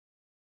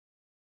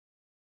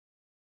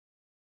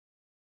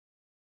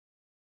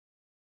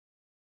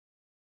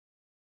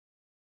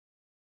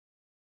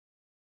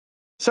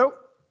So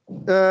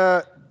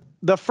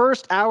the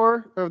first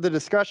hour of the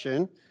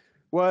discussion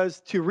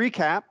was to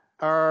recap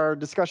our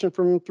discussion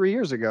from 3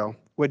 years ago,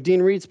 what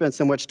Dean Reed spent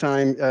so much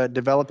time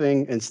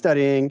developing and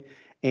studying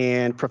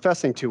and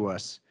professing to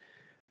us.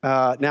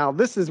 Now,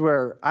 this is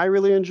where I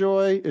really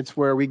enjoy. It's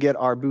where we get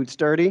our boots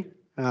dirty.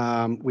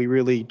 We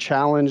really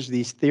challenge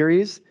these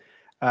theories,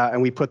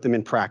 and we put them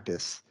in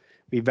practice.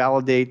 We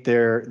validate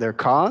their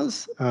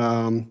cause,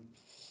 and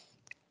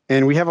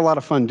we have a lot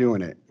of fun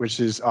doing it,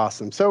 which is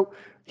awesome. So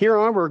here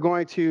on, we're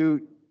going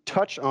to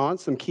touch on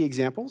some key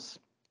examples,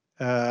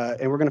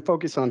 and we're going to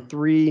focus on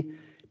 3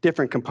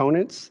 different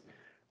components.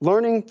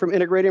 Learning from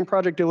integrating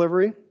project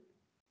delivery.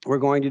 We're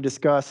going to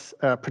discuss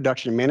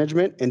production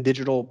management and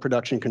digital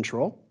production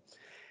control.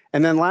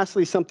 And then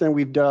lastly, something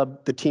we've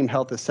dubbed the team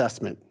health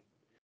assessment.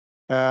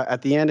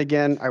 At the end,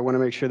 again, I want to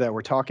make sure that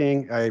we're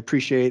talking. I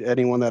appreciate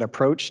anyone that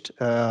approached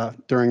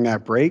during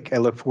that break. I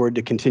look forward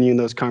to continuing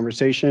those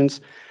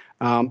conversations.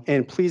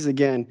 And please,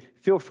 again,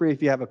 feel free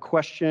if you have a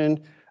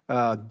question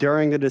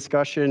during the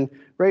discussion,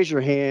 raise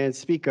your hand,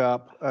 speak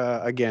up.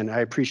 Again,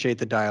 I appreciate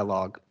the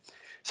dialogue.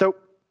 So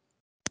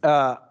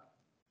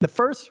the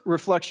first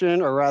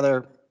reflection, or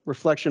rather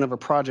reflection of a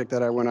project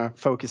that I want to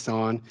focus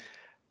on,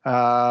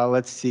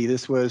 let's see,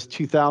 this was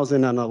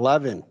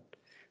 2011.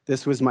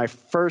 This was my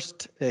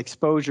first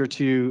exposure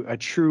to a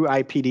true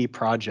IPD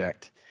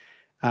project.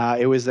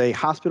 It was a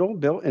hospital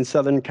built in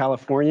Southern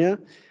California.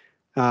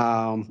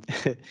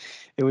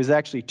 It was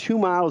actually 2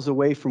 miles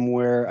away from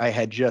where I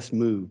had just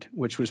moved,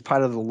 which was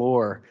part of the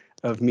lore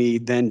of me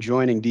then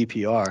joining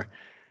DPR.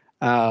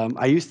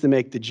 I used to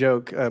make the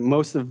joke,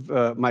 most of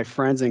my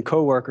friends and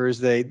coworkers,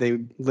 they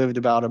lived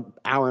about an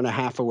hour and a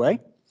half away,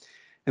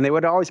 and they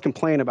would always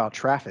complain about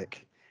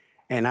traffic.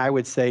 And I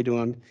would say to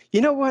them,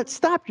 you know what,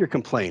 stop your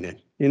complaining.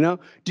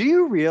 Do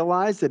you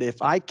realize that if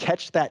I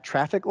catch that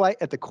traffic light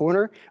at the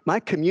corner,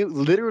 my commute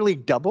literally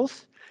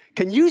doubles?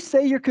 Can you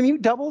say your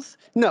commute doubles?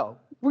 No,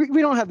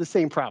 we don't have the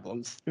same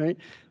problems, right?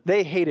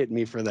 They hated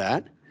me for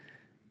that,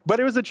 but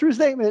it was a true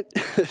statement.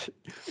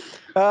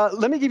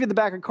 Let me give you the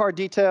back of card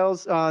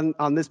details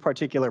on this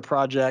particular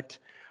project.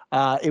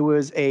 It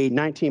was a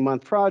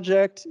 19-month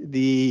project.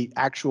 The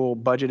actual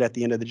budget at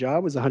the end of the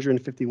job was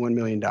 $151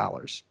 million.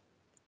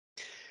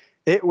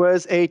 It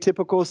was a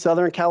typical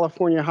Southern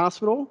California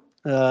hospital,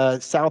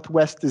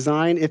 Southwest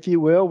design, if you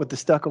will, with the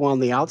stucco on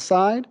the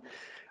outside.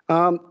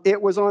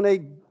 It was on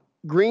a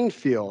green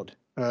field,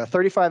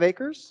 35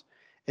 acres.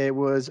 It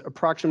was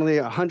approximately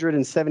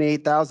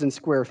 178,000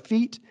 square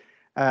feet,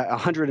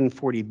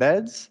 140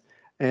 beds,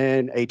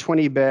 and a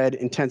 20-bed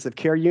intensive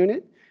care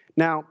unit.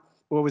 Now,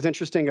 what was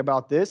interesting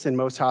about this, in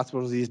most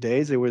hospitals these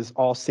days, it was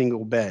all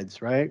single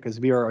beds, right? Because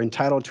we are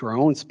entitled to our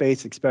own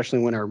space, especially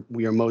when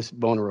we are most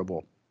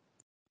vulnerable.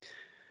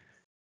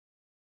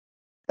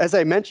 As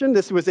I mentioned,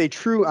 this was a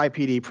true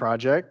IPD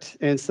project,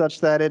 in such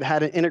that it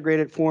had an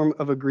integrated form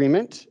of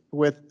agreement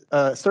with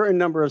a certain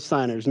number of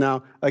signers.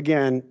 Now,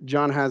 again,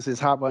 John has his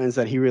hot buttons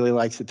that he really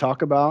likes to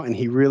talk about, and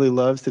he really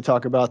loves to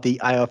talk about the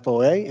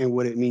IFOA and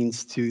what it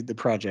means to the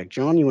project.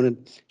 John, you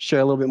want to share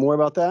a little bit more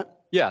about that?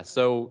 Yeah,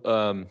 so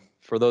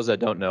for those that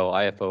don't know,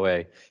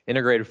 IFOA,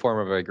 Integrated Form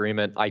of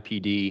Agreement,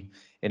 IPD,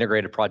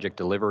 Integrated Project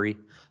Delivery.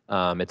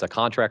 It's a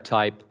contract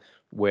type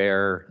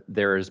where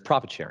there is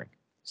profit sharing.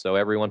 So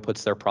everyone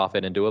puts their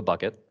profit into a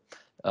bucket,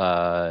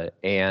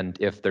 and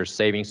if there's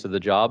savings to the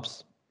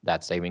jobs,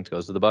 that savings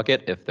goes to the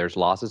bucket. If there's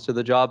losses to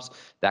the jobs,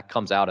 that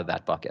comes out of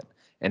that bucket.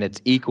 And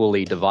it's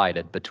equally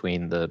divided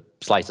between the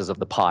slices of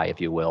the pie, if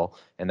you will,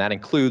 and that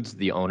includes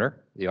the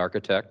owner, the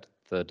architect,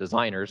 the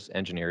designers,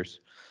 engineers,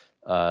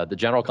 the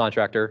general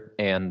contractor,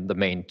 and the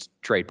main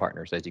trade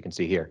partners, as you can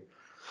see here.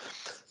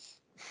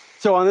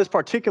 So on this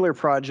particular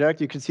project,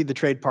 you can see the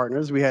trade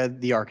partners. We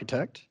had the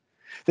architect,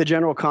 the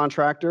general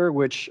contractor,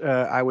 which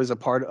I was a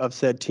part of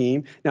said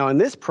team. Now, in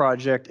this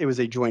project, it was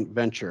a joint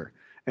venture.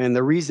 And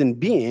the reason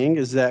being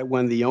is that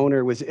when the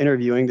owner was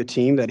interviewing the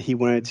team that he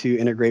wanted to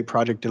integrate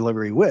project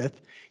delivery with,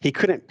 he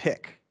couldn't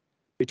pick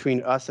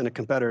between us and a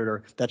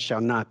competitor that shall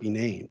not be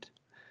named.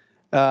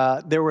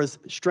 There was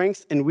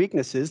strengths and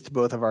weaknesses to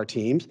both of our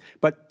teams,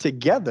 but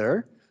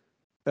together,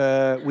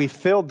 we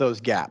filled those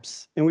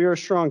gaps, and we were a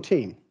strong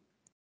team.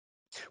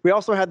 We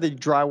also had the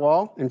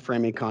drywall and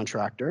framing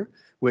contractor,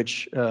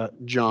 which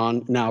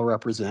John now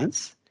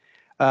represents,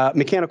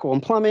 mechanical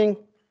and plumbing,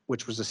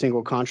 which was a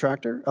single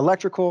contractor,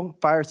 electrical,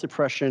 fire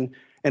suppression,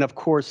 and of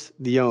course,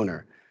 the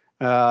owner.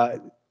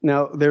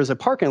 Now, there's a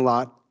parking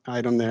lot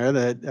item there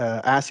that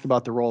asks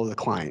about the role of the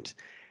client.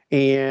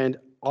 And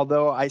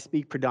although I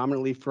speak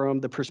predominantly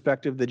from the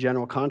perspective of the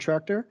general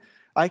contractor,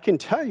 I can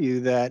tell you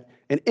that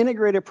an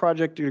integrated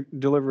project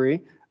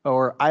delivery,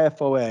 or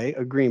IFOA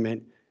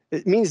agreement,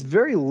 it means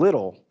very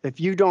little if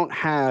you don't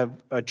have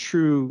a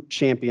true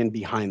champion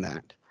behind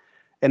that.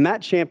 And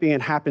that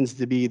champion happens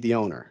to be the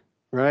owner,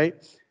 right?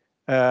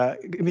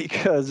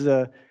 Because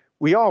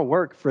we all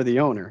work for the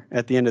owner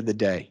at the end of the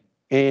day.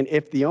 And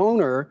if the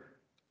owner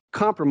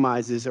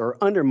compromises or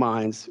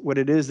undermines what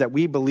it is that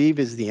we believe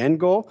is the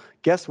end goal,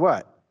 guess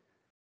what?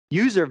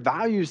 User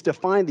values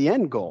define the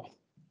end goal.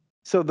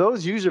 So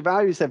those user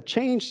values have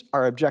changed,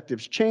 our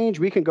objectives change.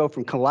 We can go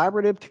from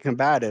collaborative to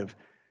combative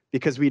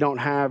because we don't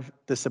have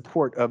the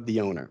support of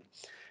the owner.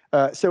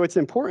 So it's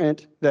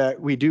important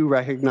that we do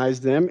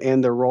recognize them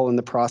and their role in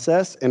the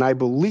process. And I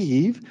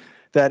believe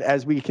that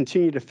as we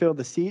continue to fill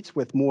the seats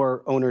with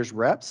more owners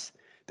reps,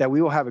 that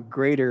we will have a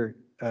greater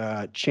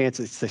chance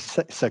of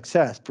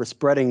success for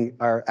spreading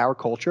our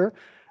culture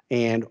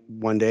and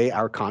one day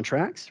our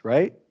contracts,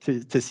 right,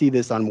 to see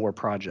this on more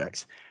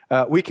projects.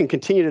 We can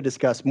continue to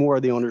discuss more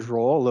of the owner's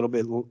role a little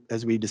bit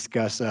as we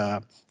discuss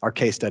our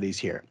case studies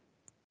here.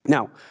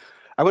 Now,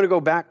 I want to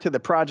go back to the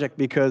project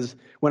because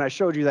when I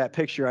showed you that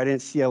picture, I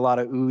didn't see a lot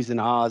of oohs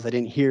and ahs. I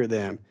didn't hear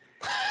them.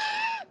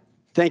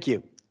 Thank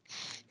you.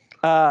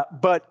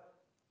 But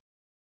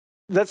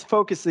let's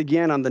focus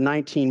again on the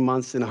 19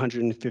 months and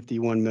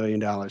 $151 million.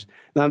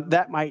 Now,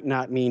 that might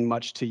not mean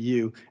much to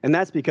you, and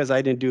that's because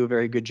I didn't do a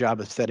very good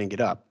job of setting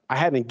it up. I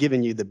haven't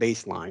given you the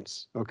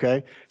baselines,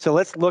 okay? So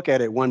let's look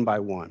at it one by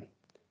one.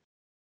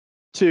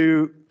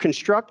 To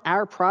construct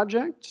our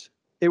project,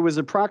 it was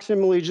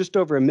approximately just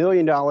over $1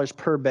 million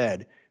per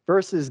bed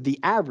versus the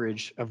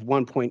average of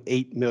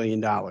 $1.8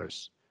 million.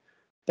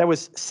 That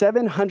was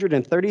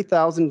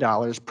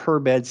 $730,000 per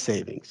bed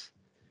savings.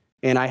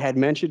 And I had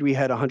mentioned we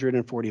had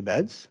 140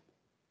 beds.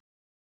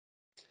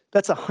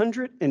 That's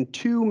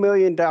 $102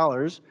 million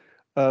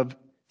of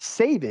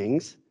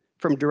savings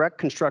from direct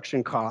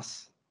construction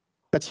costs.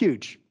 That's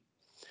huge.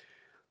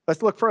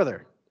 Let's look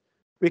further.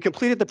 We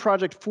completed the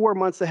project 4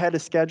 months ahead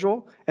of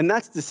schedule, and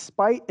that's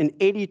despite an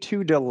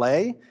 82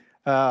 delay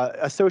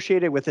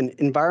associated with an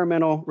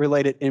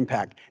environmental-related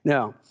impact.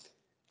 Now,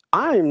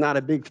 I am not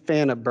a big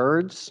fan of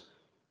birds,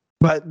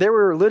 but there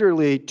were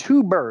literally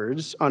 2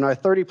 birds on our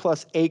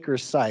 30-plus acre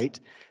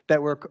site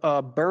that were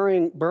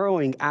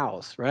burrowing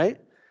owls, right?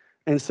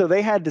 And so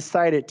they had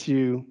decided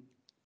to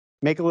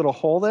make a little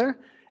hole there,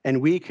 and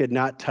we could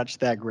not touch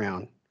that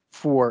ground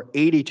for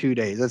 82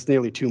 days. That's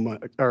nearly 2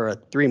 months or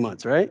 3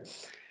 months, right?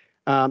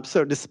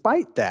 So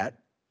despite that,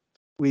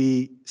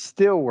 we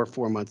still were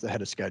 4 months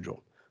ahead of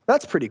schedule.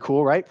 That's pretty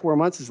cool, right? 4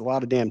 months is a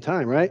lot of damn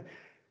time, right?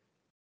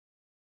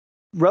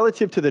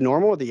 Relative to the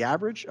normal, the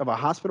average of a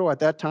hospital at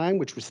that time,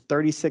 which was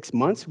 36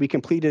 months, we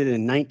completed it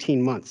in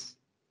 19 months.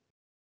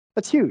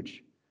 That's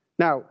huge.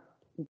 Now,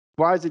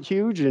 why is it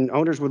huge? And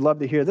owners would love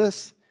to hear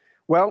this.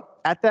 Well,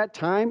 at that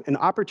time, an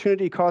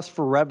opportunity cost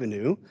for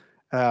revenue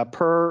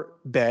per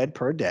bed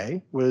per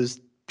day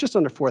was just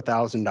under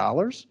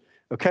 $4,000,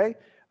 okay?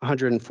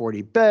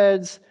 140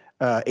 beds,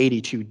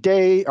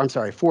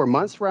 4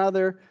 months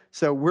rather.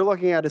 So we're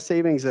looking at a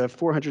savings of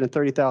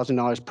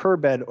 $430,000 per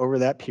bed over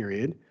that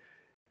period.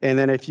 And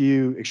then if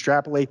you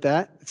extrapolate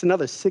that, it's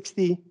another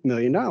 $60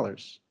 million.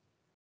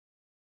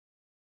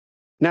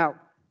 Now,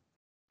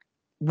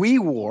 we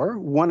were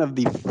one of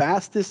the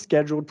fastest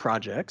scheduled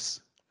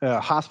projects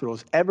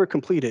hospitals ever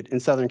completed in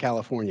Southern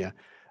California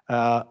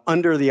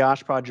under the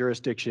OSHPA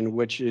jurisdiction,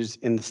 which is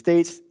in the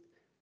states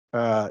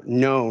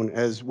known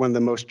as one of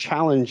the most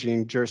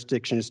challenging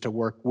jurisdictions to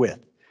work with.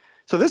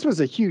 So this was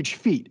a huge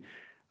feat.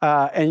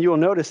 And you'll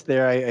notice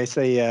there, I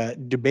say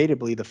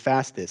debatably the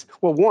fastest.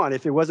 Well, one,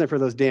 if it wasn't for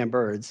those damn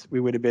birds, we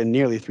would have been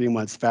nearly 3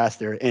 months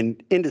faster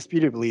and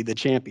indisputably the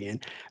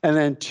champion. And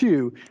then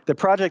 2, the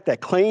project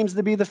that claims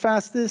to be the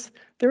fastest,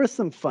 there was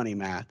some funny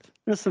math.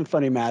 There's some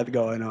funny math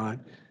going on.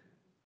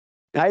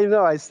 I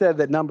know I said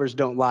that numbers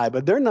don't lie,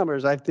 but their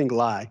numbers, I think,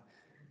 lie.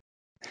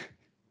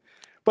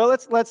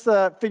 But let's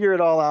figure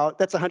it all out.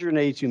 That's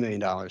 $182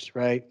 million,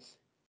 right?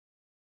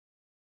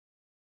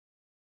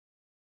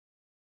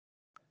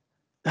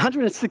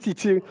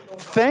 162.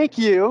 Thank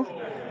you.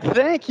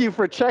 Thank you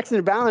for checks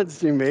and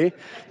balancing me.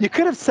 You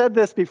could have said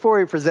this before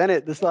we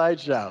presented the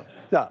slideshow.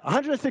 No,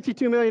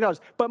 $162 million.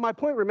 But my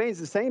point remains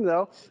the same,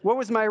 though. What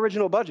was my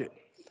original budget?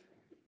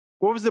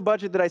 What was the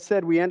budget that I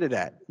said we ended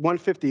at?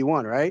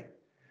 151, right?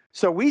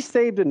 So we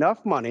saved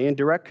enough money in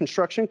direct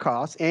construction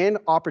costs and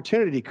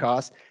opportunity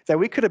costs that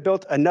we could have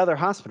built another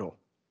hospital.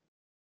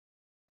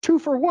 2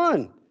 for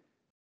 1.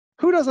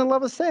 Who doesn't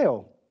love a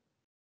sale?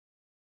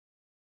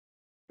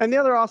 And the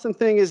other awesome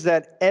thing is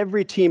that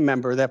every team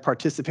member that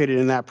participated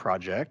in that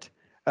project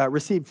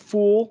received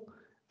full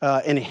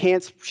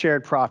enhanced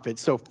shared profit.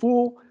 So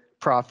full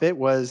profit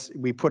was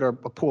we put a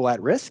pool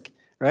at risk,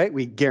 right?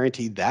 We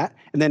guaranteed that.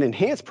 And then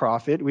enhanced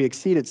profit, we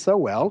exceeded so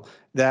well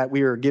that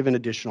we were given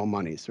additional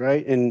monies,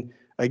 right? And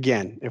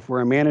again, if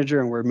we're a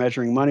manager and we're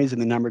measuring monies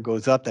and the number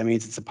goes up, that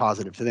means it's a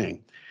positive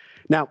thing.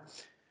 Now,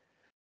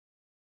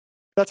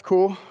 that's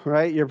cool,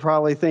 right? You're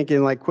probably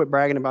thinking, like, quit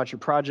bragging about your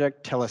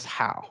project, tell us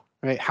how.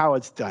 Right? How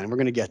it's done. We're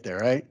going to get there,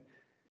 right?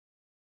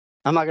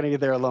 I'm not going to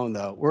get there alone,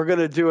 though. We're going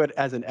to do it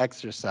as an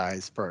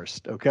exercise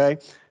first, okay?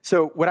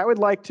 So what I would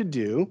like to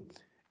do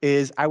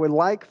is I would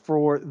like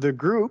for the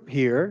group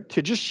here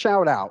to just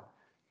shout out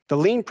the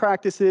lean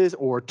practices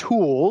or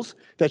tools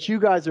that you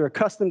guys are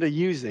accustomed to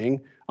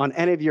using on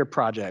any of your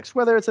projects,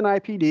 whether it's an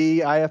IPD,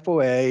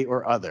 IFOA,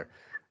 or other.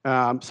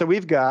 So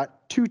we've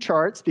got 2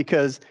 charts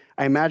because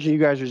I imagine you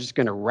guys are just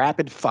going to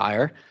rapid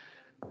fire.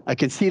 I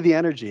can see the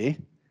energy.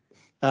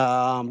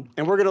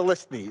 And we're going to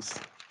list these.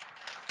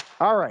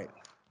 All right.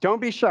 Don't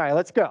be shy.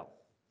 Let's go.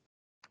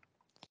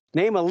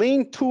 Name a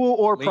lean tool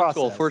or Lean process.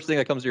 tool, first thing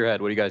that comes to your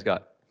head. What do you guys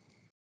got?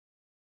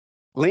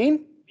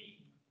 Lean?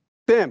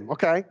 BIM.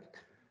 Okay.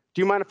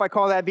 Do you mind if I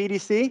call that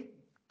VDC?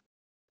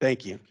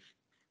 Thank you.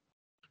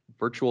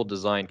 Virtual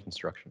design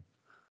construction.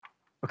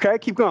 Okay,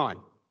 keep going.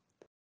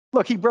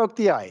 Look, he broke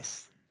the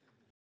ice.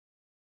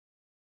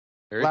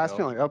 There you Last go.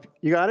 feeling. Oh,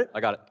 you got it?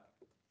 I got it.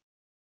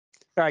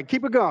 All right,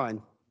 keep it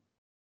going.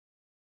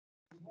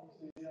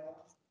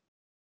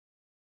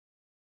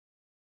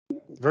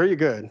 Very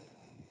good.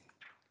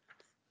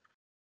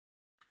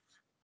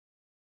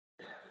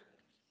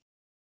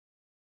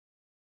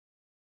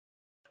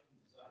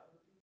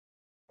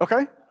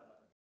 Okay.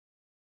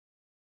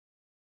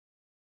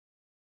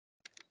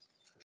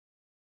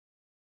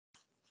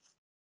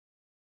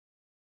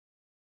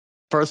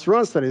 First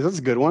run studies, that's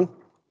a good one.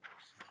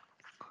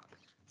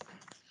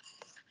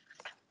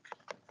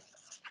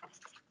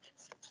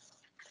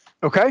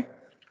 Okay.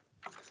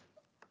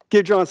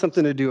 Give John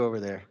something to do over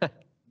there.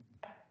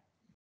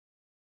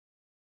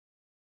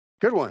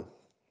 Good one.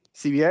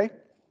 CBA?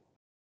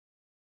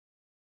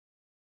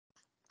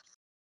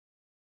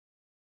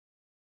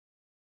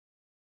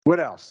 What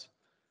else?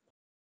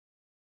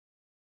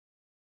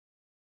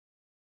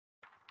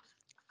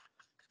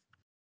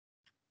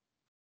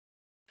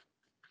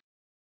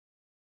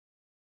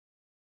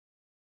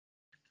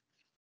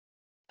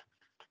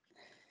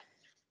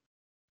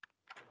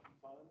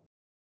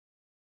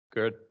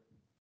 Good.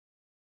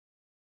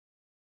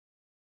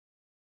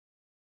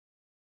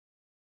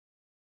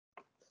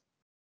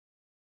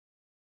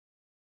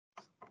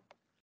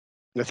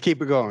 Let's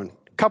keep it going.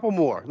 Couple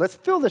more. Let's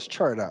fill this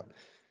chart up.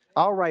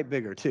 I'll write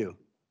bigger too.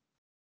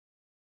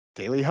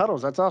 Daily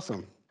huddles, that's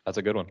awesome. That's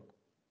a good one.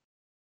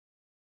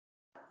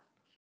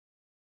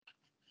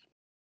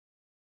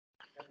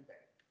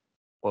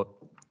 What?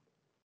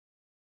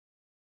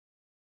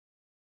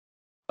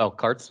 Oh,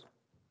 carts?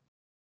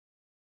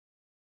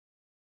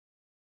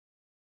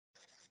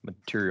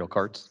 Material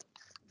carts.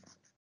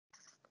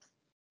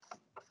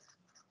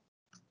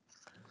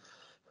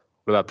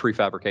 What about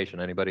prefabrication?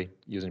 Anybody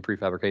using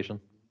prefabrication?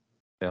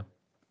 Yeah.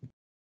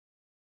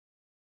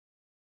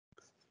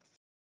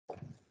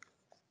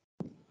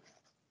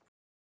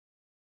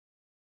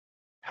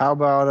 How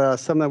about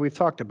some that we've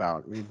talked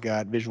about? We've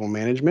got visual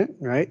management,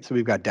 right? So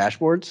we've got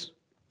dashboards.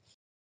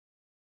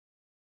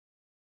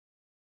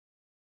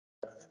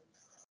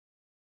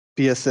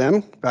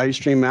 BSM, value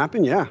stream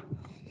mapping, yeah.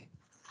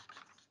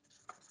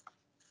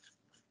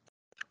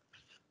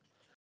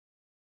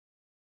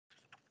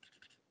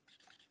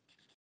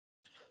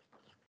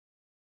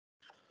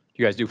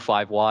 You guys do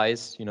 5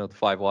 whys? You know the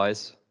 5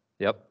 whys?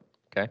 Yep.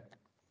 Okay.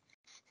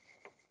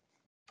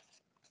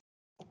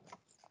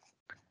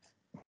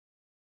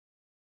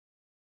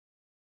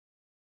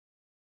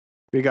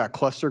 We got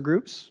cluster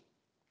groups.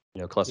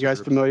 You know cluster You guys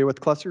groups? familiar with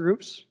cluster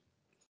groups?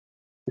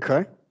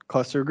 Okay,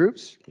 cluster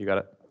groups. You got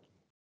it.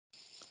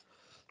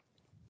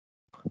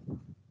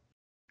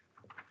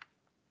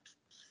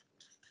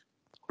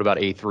 What about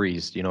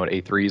A3s? Do you know what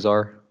A3s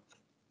are?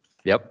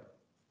 Yep.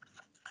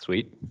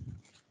 Sweet.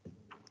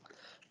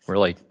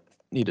 Really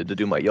needed to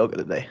do my yoga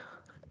today.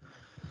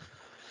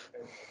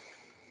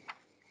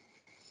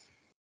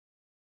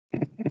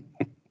 I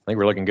think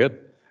we're looking good.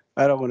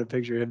 I don't want to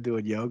picture him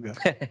doing yoga.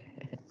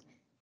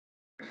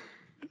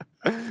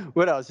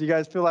 What else? You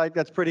guys feel like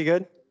that's pretty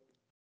good?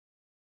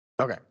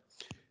 Okay.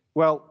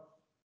 Well,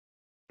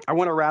 I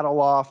want to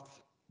rattle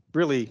off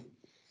really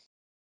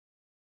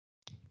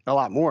a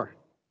lot more.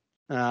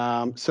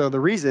 So the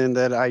reason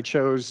that I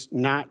chose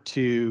not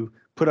to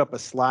put up a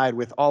slide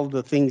with all of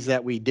the things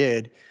that we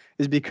did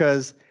is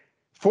because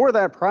for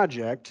that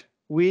project,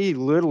 we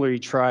literally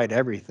tried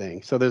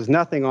everything. So there's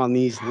nothing on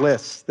these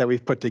lists that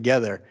we've put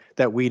together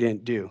that we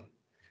didn't do.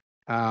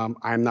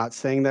 I'm not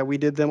saying that we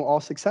did them all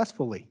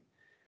successfully,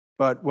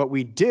 but what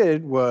we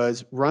did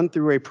was run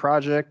through a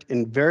project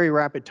in very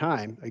rapid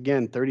time.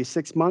 Again,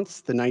 36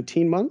 months to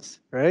 19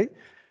 months, right?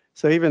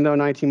 So even though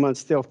 19 months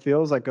still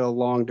feels like a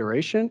long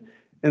duration,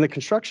 in the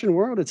construction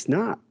world, it's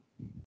not.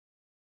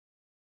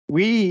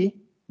 We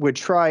would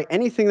try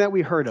anything that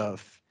we heard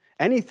of,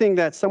 anything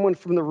that someone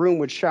from the room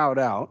would shout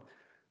out,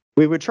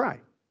 we would try.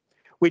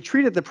 We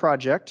treated the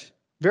project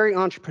very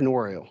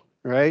entrepreneurial,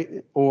 right?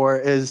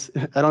 Or as,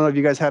 I don't know if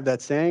you guys have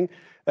that saying,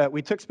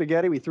 we took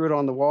spaghetti, we threw it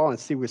on the wall and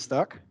see what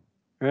stuck,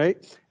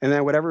 right? And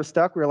then whatever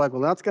stuck, we were like,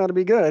 well, that's got to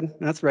be good.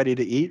 That's ready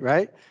to eat,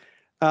 right?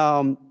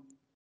 But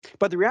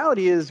the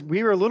reality is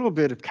we were a little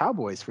bit of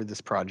cowboys for this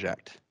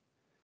project.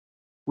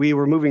 We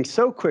were moving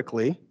so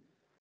quickly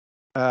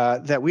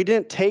that we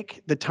didn't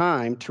take the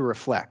time to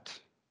reflect.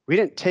 We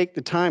didn't take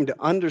the time to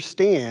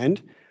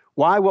understand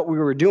why what we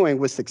were doing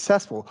was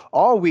successful.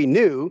 All we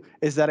knew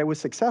is that it was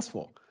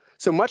successful.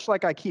 So much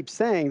like I keep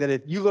saying that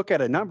if you look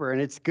at a number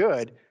and it's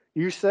good,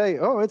 you say,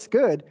 oh, it's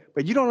good,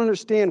 but you don't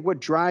understand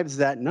what drives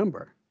that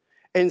number.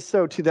 And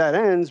so to that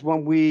end,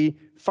 when we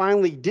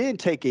finally did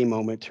take a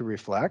moment to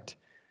reflect,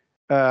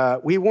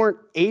 we weren't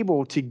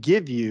able to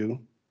give you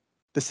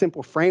the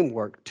simple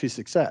framework to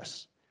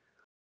success.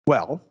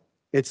 Well,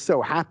 it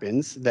so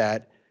happens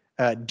that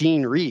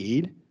Dean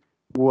Reed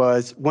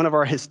was one of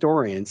our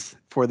historians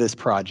for this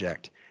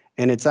project.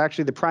 And it's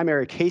actually the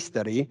primary case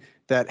study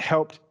that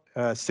helped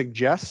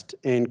suggest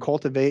and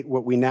cultivate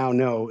what we now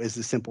know is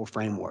the simple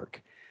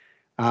framework.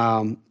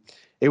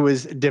 It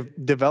was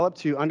developed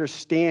to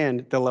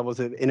understand the levels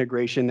of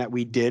integration that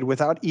we did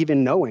without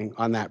even knowing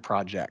on that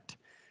project.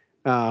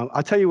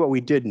 I'll tell you what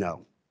we did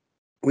know.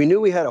 We knew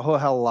we had a whole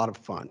hell of a lot of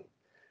fun.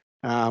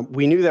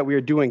 We knew that we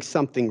were doing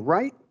something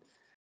right,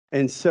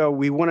 and so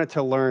we wanted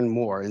to learn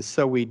more, and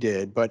so we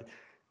did. But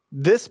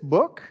this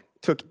book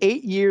took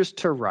 8 years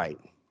to write.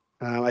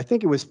 I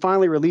think it was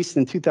finally released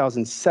in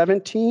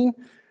 2017,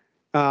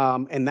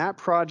 and that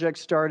project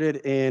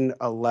started in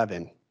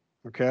 11,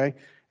 okay?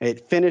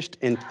 It finished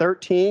in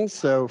 13,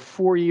 so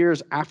 4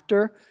 years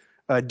after,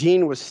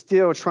 Dean was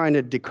still trying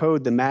to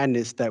decode the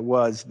madness that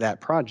was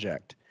that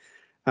project.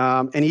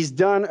 And he's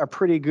done a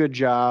pretty good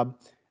job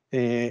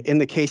in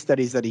the case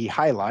studies that he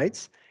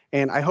highlights.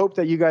 And I hope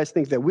that you guys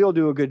think that we'll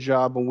do a good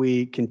job when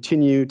we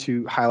continue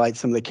to highlight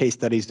some of the case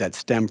studies that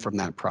stem from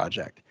that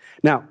project.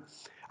 Now,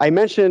 I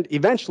mentioned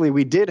eventually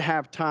we did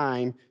have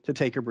time to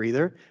take a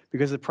breather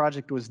because the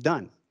project was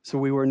done. So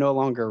we were no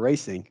longer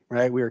racing,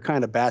 right? We were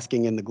kind of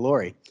basking in the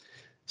glory.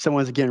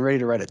 Someone's getting ready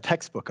to write a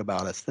textbook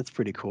about us. That's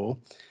pretty cool.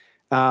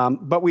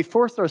 But we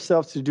forced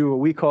ourselves to do what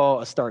we call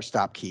a start,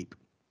 stop, keep.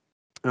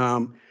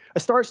 A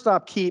start,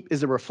 stop, keep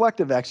is a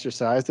reflective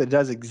exercise that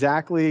does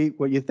exactly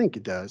what you think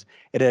it does.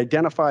 It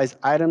identifies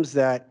items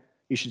that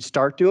you should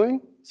start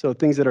doing, so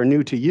things that are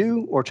new to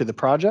you or to the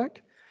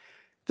project,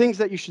 things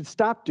that you should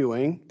stop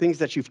doing, things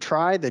that you've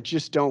tried that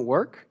just don't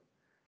work,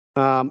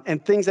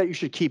 and things that you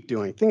should keep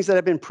doing, things that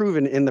have been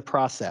proven in the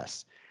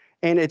process.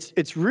 And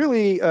it's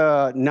really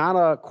not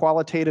a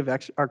qualitative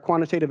or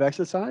quantitative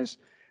exercise.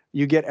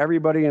 You get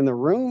everybody in the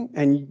room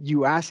and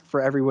you ask for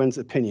everyone's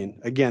opinion.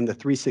 Again, the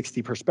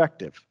 360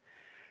 perspective.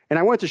 And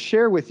I want to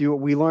share with you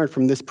what we learned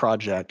from this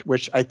project,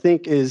 which I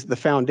think is the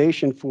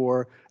foundation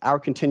for our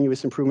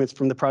continuous improvements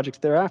from the projects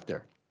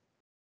thereafter.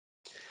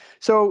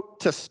 So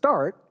to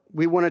start,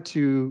 we wanted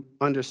to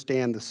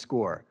understand the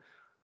score.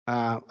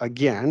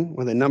 Again,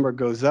 when the number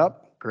goes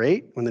up,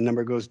 great. When the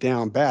number goes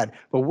down, bad.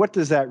 But what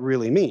does that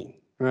really mean,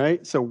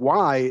 right? So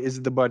why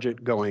is the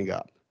budget going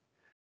up?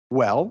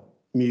 Well,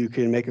 you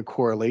can make a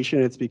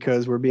correlation. It's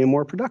because we're being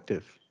more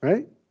productive,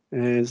 right?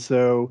 And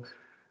so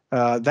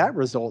that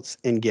results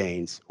in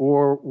gains.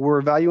 Or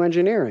we're value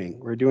engineering.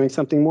 We're doing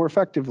something more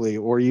effectively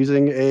or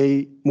using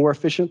a more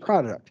efficient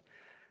product.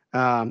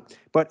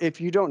 But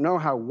if you don't know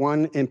how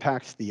one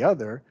impacts the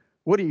other,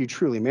 what are you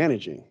truly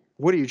managing?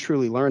 What are you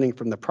truly learning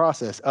from the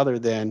process other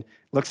than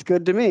looks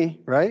good to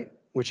me, right?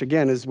 Which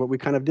again is what we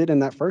kind of did in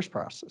that first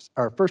process,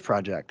 our first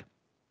project.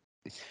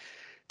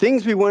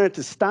 Things we wanted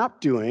to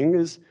stop doing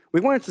is we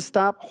wanted to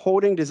stop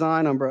holding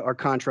design or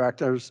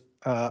contractors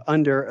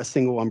under a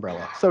single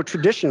umbrella. So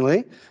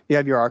traditionally, you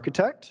have your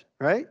architect,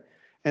 right?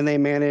 And they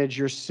manage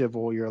your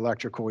civil, your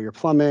electrical, your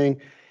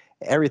plumbing.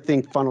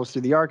 Everything funnels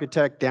through the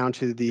architect down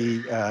to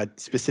the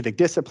specific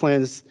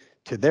disciplines,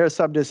 to their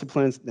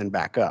subdisciplines, then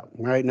back up,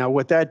 right? Now,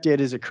 what that did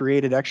is it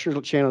created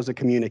extra channels of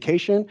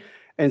communication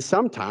and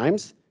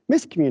sometimes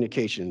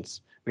miscommunications.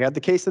 We had the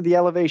case of the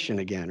elevation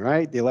again,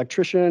 right? The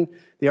electrician,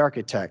 the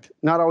architect,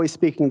 not always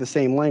speaking the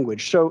same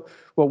language. So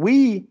what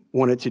we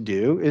wanted to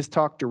do is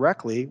talk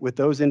directly with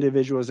those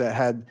individuals that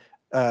had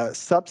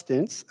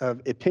substance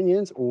of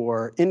opinions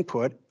or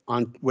input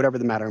on whatever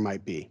the matter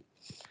might be.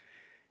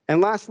 And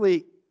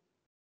lastly,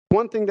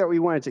 one thing that we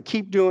wanted to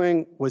keep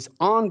doing was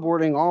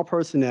onboarding all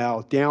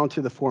personnel down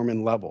to the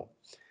foreman level.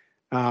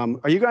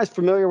 Are you guys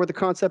familiar with the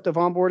concept of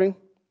onboarding?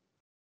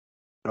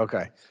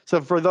 Okay,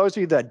 so for those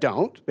of you that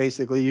don't,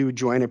 basically you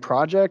join a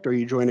project or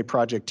you join a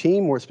project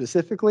team more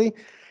specifically,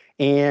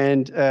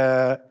 and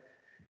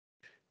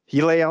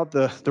you lay out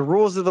the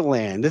rules of the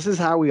land. This is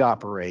how we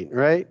operate,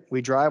 right?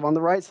 We drive on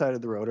the right side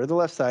of the road or the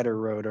left side of the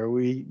road, or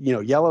we,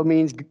 yellow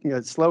means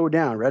slow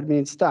down, red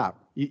means stop.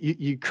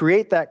 You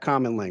create that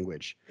common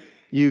language.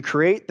 You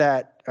create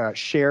that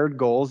shared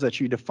goals that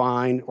you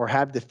define or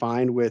have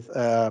defined with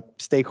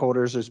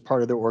stakeholders as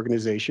part of their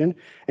organization,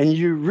 and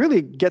you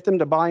really get them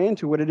to buy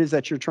into what it is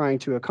that you're trying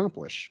to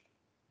accomplish.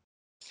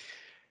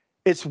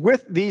 It's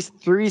with these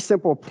 3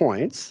 simple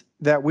points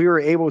that we were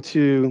able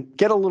to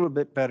get a little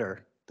bit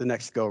better the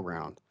next go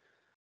round.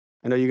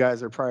 I know you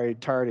guys are probably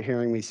tired of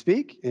hearing me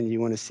speak, and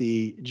you want to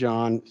see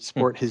John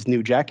sport his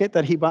new jacket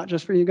that he bought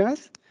just for you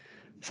guys.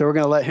 So we're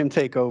going to let him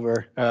take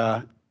over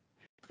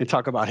and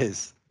talk about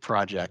his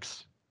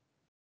projects.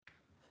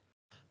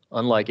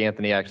 Unlike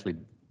Anthony, I actually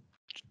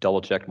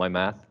double-checked my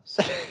math.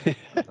 So,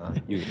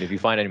 if you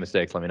find any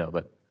mistakes, let me know,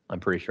 but I'm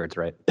pretty sure it's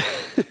right.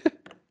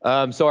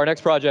 So our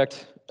next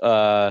project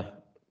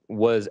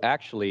was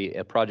actually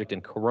a project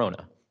in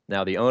Corona.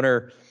 Now, the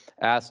owner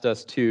asked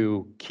us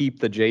to keep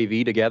the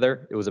JV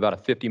together. It was about a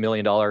 $50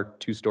 million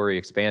 2-story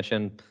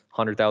expansion,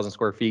 100,000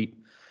 square feet.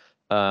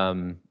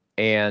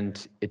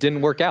 And it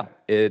didn't work out.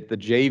 The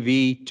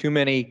JV, too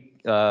many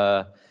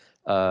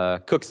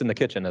cooks in the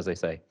kitchen, as they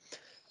say.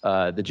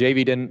 The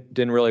JV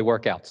didn't really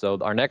work out. So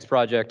our next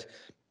project,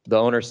 the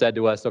owner said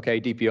to us,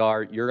 okay,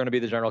 DPR, you're going to be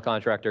the general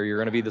contractor. You're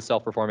going to be the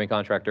self-performing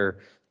contractor.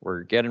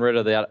 We're getting rid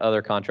of that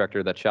other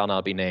contractor that shall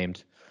not be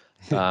named.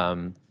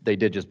 They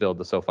did just build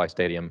the SoFi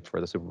Stadium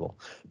for the Super Bowl,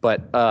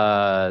 but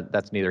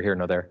that's neither here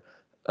nor there.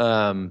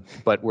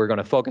 But we're going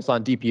to focus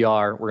on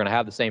DPR. We're going to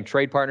have the same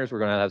trade partners. We're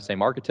going to have the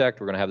same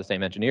architect. We're going to have the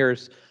same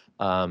engineers,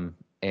 and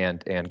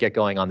get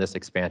going on this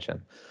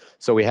expansion.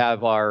 So we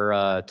have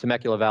our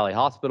Temecula Valley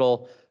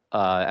Hospital.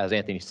 As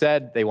Anthony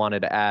said, they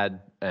wanted to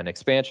add an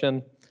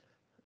expansion.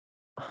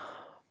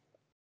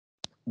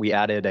 We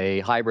added a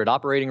hybrid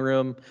operating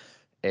room,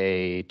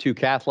 2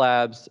 cath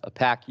labs, a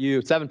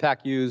PACU, 7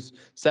 PACUs,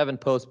 7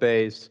 post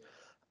bays,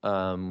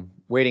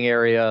 waiting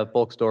area,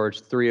 bulk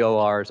storage, 3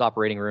 ORs,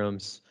 operating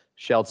rooms,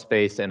 shelved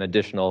space, and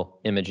additional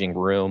imaging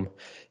room.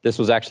 This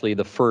was actually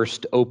the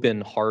first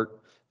open heart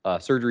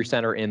surgery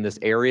center in this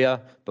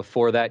area.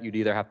 Before that, you'd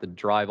either have to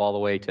drive all the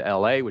way to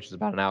LA, which is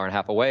about an hour and a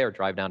half away, or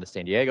drive down to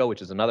San Diego,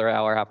 which is another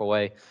hour and a half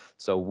away.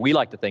 So we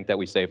like to think that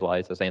we save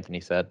lives, as Anthony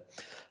said,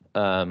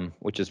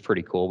 which is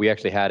pretty cool. We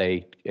actually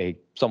had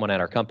someone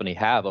at our company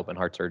have open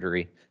heart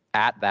surgery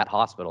at that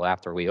hospital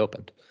after we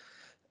opened.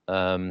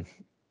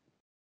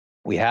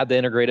 We had the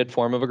integrated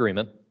form of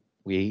agreement.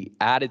 We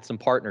added some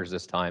partners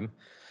this time.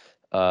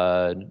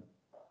 As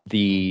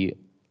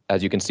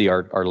you can see,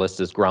 our list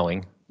is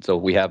growing, so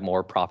we have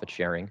more profit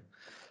sharing.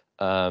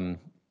 The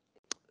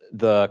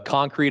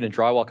concrete and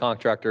drywall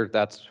contractor,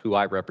 that's who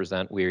I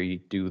represent. We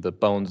do the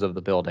bones of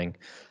the building.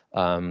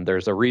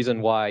 There's a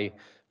reason why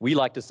we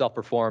like to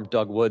self-perform.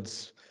 Doug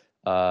Woods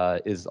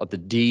is the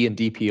D in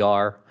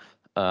DPR.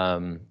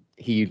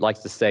 He likes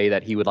to say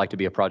that he would like to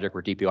be a project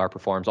where DPR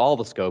performs all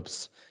the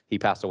scopes. He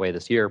passed away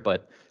this year,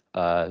 but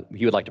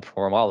he would like to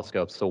perform all the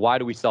scopes. So why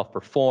do we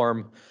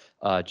self-perform?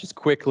 Just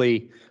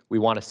quickly, we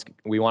want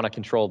to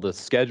control the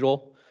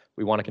schedule.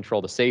 We want to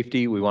control the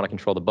safety. We want to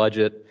control the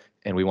budget,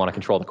 and we want to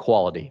control the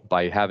quality.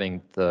 By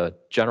having the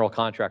general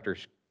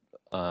contractors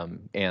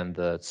and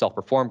the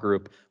self-perform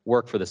group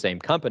work for the same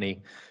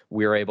company,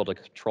 we are able to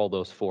control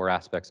those 4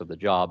 aspects of the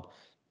job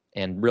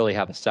and really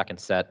have a second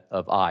set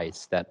of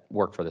eyes that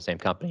work for the same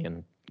company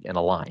and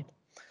align.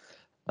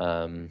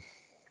 Could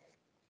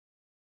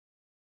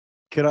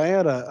I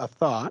add a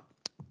thought?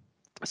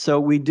 So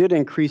we did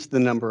increase the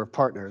number of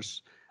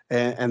partners,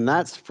 and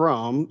that's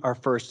from our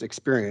first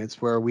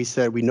experience where we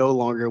said we no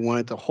longer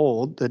wanted to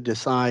hold the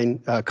design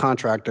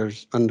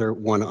contractors under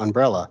one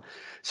umbrella.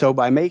 So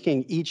by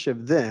making each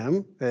of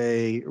them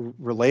a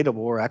relatable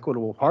or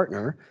equitable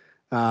partner,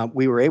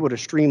 we were able to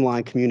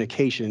streamline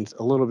communications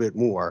a little bit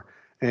more.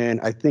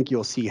 And I think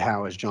you'll see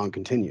how as John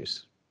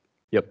continues.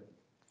 Yep.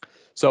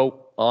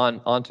 So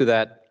on to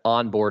that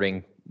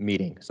onboarding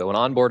meeting. So an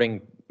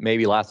onboarding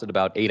maybe lasted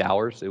about 8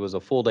 hours. It was a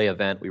full day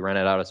event. We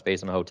rented out a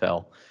space in a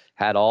hotel,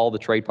 had all the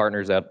trade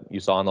partners that you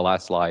saw on the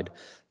last slide.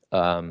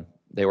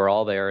 They were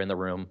all there in the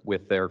room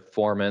with their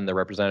foremen, their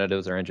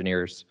representatives, their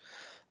engineers.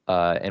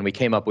 And we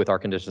came up with our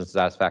conditions of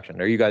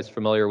satisfaction. Are you guys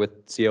familiar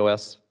with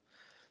COS?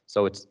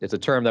 So it's a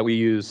term that we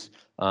use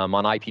on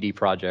IPD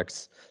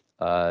projects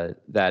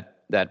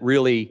that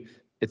really,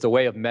 it's a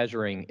way of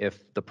measuring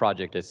if the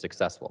project is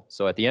successful.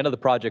 So at the end of the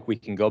project, we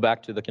can go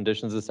back to the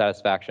conditions of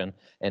satisfaction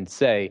and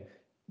say,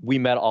 we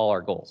met all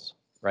our goals,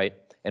 right?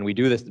 And we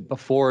do this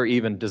before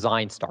even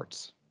design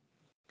starts,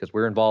 because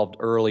we're involved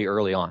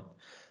early on.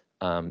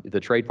 The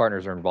trade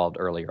partners are involved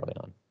early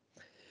on.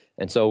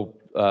 And so,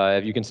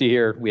 as you can see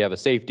here, we have a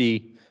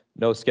safety,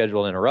 no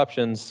scheduled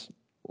interruptions,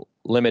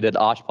 limited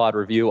OSHPD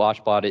review.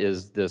 OSHPD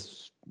is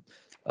this,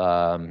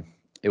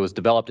 it was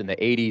developed in the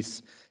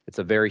 80s. It's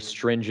a very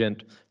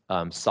stringent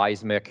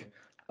seismic.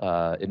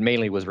 It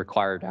mainly was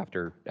required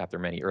after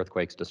many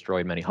earthquakes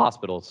destroyed many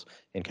hospitals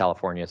in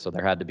California. So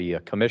there had to be a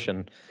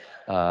commission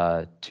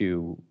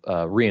to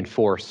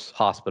reinforce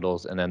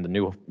hospitals, and then the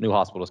new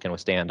hospitals can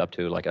withstand up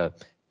to like a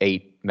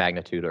 8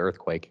 magnitude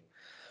earthquake.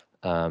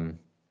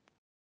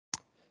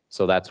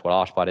 So that's what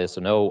OSHPD is.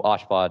 So no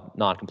OSHPD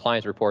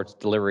non-compliance reports,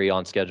 delivery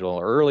on schedule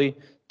or early,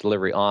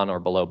 delivery on or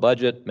below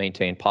budget,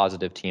 maintain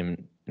positive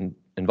team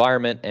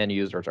environment, end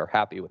users are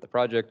happy with the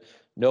project,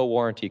 no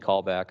warranty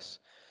callbacks,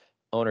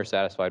 owner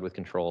satisfied with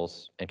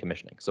controls and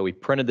commissioning. So we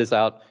printed this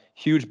out,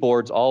 huge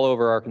boards all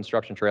over our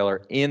construction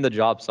trailer in the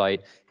job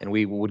site, and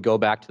we would go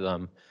back to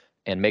them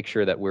and make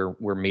sure that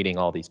we're meeting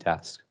all these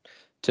tasks.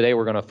 Today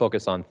we're going to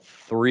focus on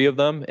 3 of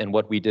them and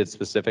what we did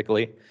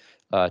specifically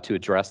to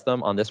address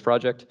them on this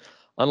project.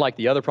 Unlike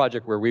the other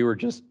project where we were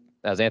just,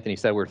 as Anthony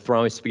said, we're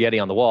throwing spaghetti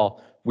on the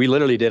wall, we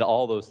literally did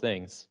all those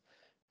things,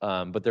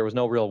 but there was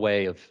no real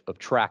way of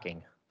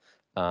tracking.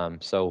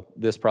 So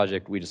this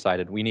project, we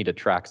decided we need to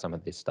track some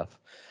of this stuff.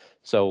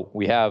 So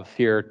we have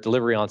here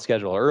delivery on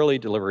schedule or early,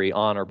 delivery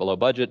on or below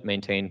budget,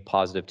 maintain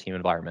positive team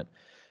environment.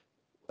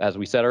 As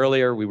we said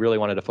earlier, we really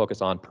wanted to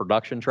focus on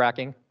production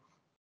tracking.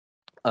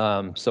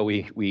 So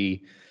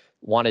we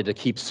wanted to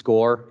keep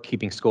score.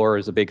 Keeping score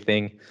is a big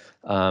thing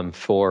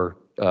for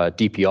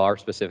DPR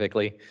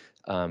specifically,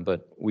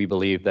 but we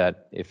believe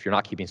that if you're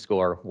not keeping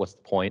score, what's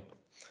the point?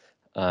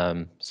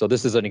 So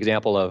this is an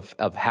example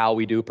of how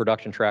we do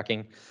production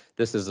tracking.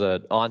 This is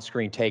an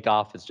on-screen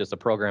takeoff. It's just a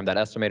program that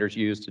estimators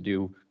use to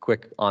do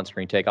quick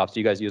on-screen takeoffs. Do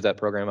you guys use that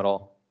program at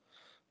all?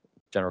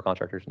 General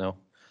contractors, no?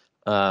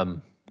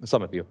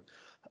 Some of you.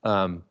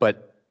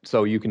 But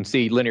so you can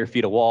see linear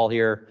feet of wall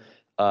here,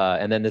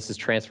 and then this is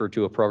transferred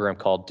to a program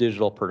called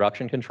Digital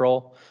Production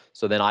Control.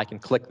 So then I can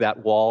click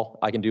that wall.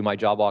 I can do my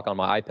job walk on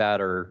my iPad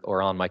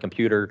or on my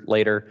computer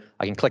later.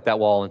 I can click that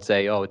wall and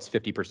say, oh, it's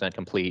 50%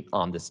 complete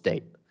on this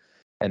date.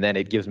 And then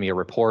it gives me a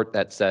report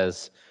that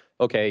says,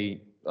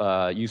 okay,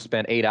 you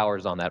spent 8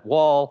 hours on that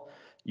wall.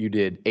 You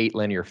did 8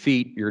 linear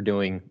feet. You're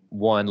doing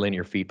 1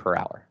 linear feet per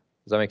hour.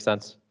 Does that make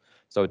sense?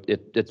 So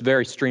it's a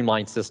very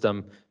streamlined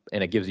system,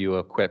 and it gives you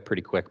a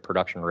pretty quick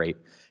production rate.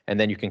 And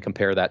then you can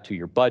compare that to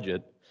your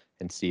budget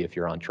and see if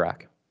you're on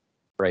track,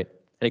 right?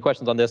 Any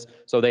questions on this?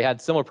 So they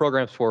had similar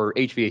programs for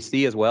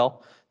HVAC as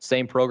well.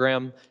 Same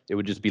program. It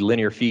would just be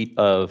linear feet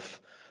of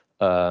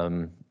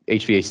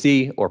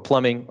HVAC or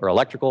plumbing or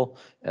electrical.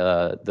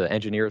 The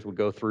engineers would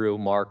go through,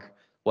 mark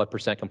what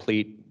 %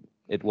 complete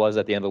it was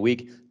at the end of the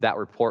week. That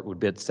report would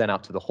be sent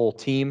out to the whole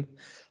team.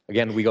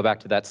 Again, we go back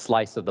to that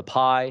slice of the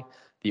pie.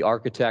 The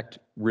architect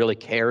really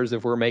cares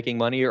if we're making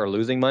money or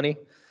losing money.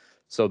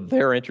 So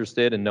they're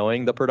interested in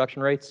knowing the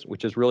production rates,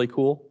 which is really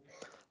cool.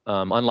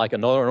 Unlike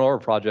another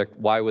project,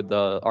 why would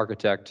the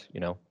architect,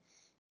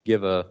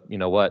 give a,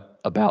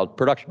 about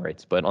production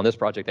rates? But on this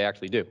project, they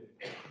actually do.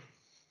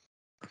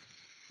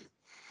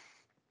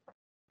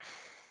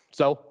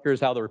 So here's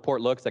how the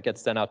report looks that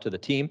gets sent out to the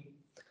team.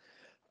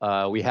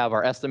 We have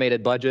our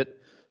estimated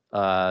budget.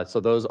 So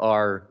those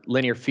are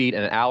linear feet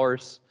and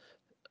hours.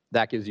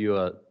 That gives you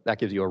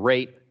a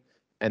rate,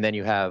 and then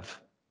you have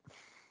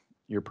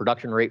your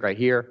production rate right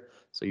here.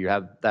 So you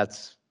have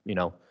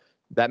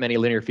that many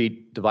linear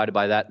feet divided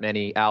by that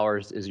many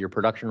hours is your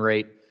production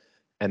rate,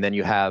 and then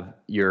you have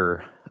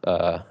your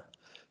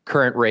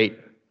current rate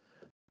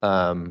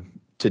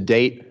to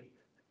date.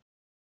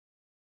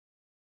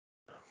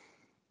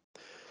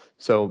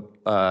 So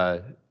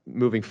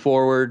moving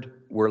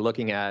forward, we're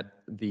looking at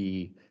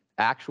the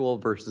actual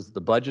versus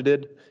the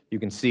budgeted. You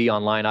can see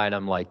on line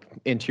item like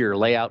interior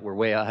layout, we're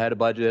way ahead of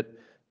budget.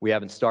 We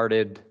haven't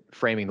started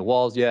framing the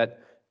walls yet,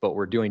 but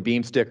we're doing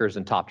beam stickers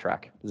and top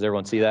track. Does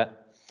everyone see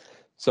that?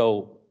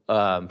 So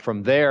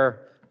from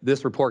there,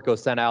 this report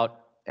goes sent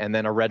out, and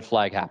then a red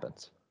flag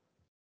happens.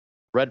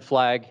 Red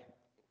flag,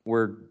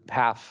 we're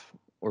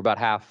about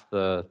half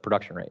the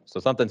production rate. So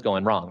something's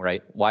going wrong,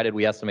 right? Why did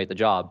we estimate the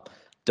job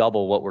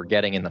double what we're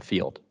getting in the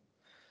field?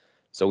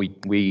 So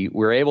we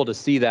were able to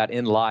see that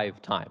in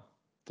live time.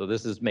 So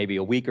this is maybe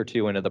a week or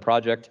 2 into the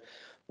project.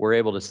 We're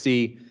able to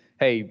see,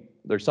 hey,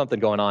 there's something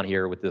going on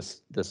here with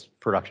this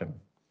production.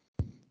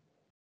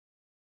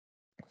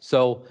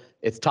 So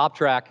it's top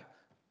track.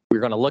 We're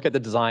going to look at the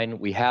design.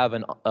 We have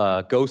an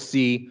go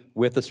see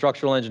with the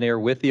structural engineer,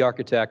 with the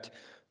architect.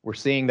 We're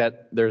seeing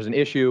that there's an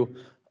issue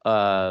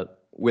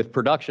with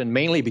production,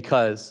 mainly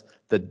because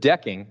the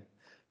decking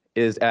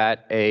is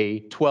at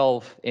a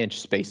 12-inch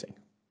spacing.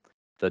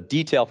 The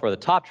detail for the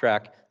top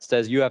track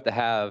says you have to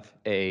have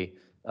a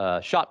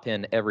shot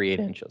pin every 8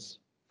 inches.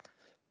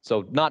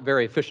 So not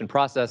very efficient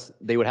process.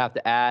 They would have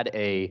to add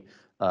a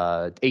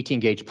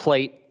 18-gauge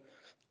plate.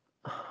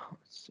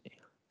 Let's see,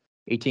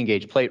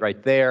 18-gauge plate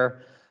right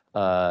there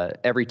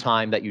every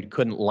time that you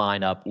couldn't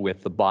line up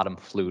with the bottom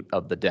flute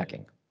of the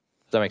decking.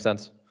 Does that make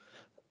sense?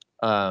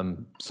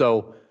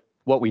 So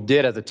what we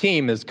did as a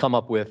team is come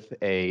up with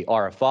a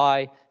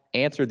RFI,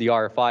 answered the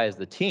RFI as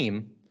the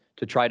team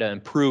to try to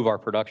improve our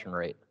production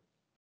rate.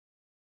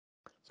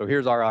 So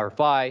here's our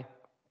RFI,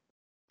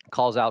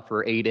 calls out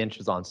for 8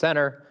 inches on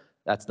center.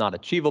 That's not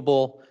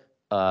achievable.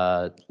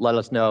 Let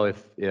us know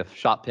if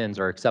shot pins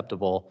are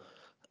acceptable.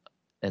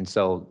 And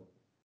so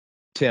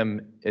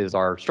Tim is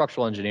our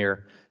structural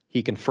engineer.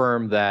 He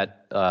confirmed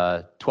that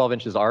 12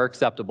 inches are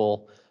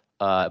acceptable,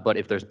 but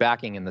if there's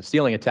backing in the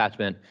ceiling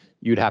attachment,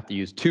 you'd have to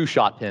use 2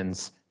 shot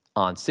pins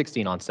on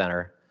 16 on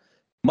center.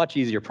 Much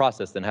easier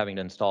process than having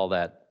to install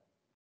that.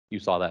 You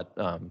saw that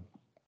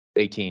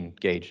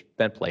 18-gauge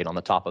bent plate on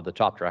the top of the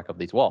top track of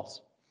these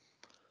walls.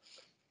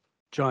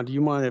 John, do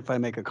you mind if I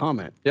make a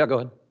comment? Yeah, go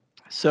ahead.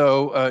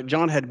 So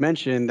John had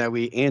mentioned that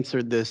we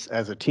answered this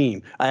as a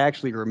team. I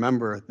actually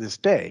remember this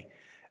day.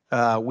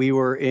 We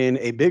were in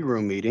a big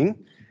room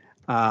meeting,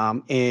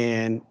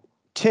 and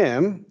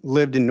Tim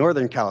lived in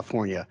Northern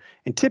California.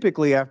 And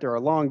typically after a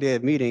long day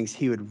of meetings,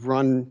 he would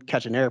run,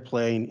 catch an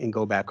airplane, and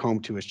go back home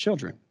to his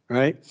children,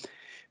 right?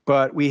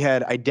 But we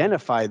had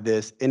identified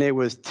this, and it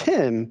was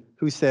Tim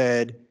who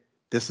said,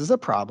 this is a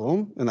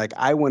problem, and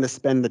I want to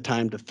spend the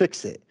time to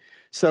fix it.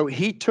 So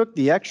he took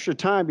the extra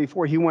time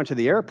before he went to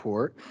the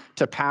airport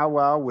to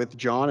powwow with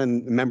John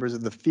and members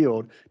of the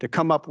field to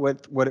come up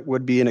with what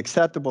would be an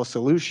acceptable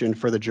solution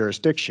for the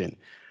jurisdiction.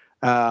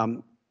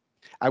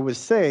 I would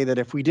say that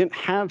if we didn't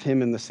have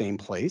him in the same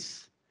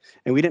place,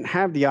 and we didn't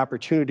have the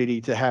opportunity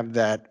to have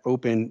that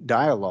open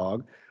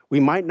dialogue,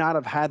 we might not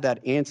have had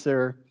that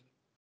answer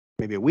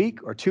maybe a week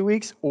or 2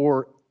 weeks,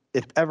 or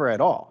if ever at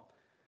all.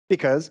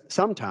 Because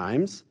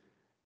sometimes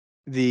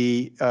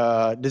the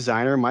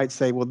designer might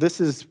say, well, this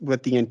is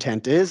what the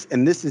intent is,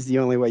 and this is the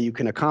only way you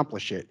can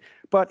accomplish it.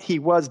 But he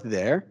was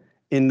there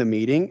in the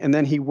meeting, and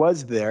then he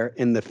was there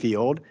in the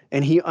field,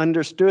 and he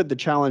understood the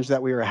challenge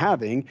that we were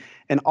having.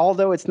 And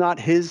although it's not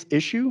his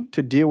issue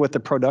to deal with the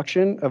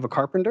production of a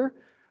carpenter,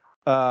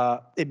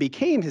 it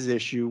became his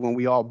issue when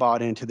we all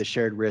bought into the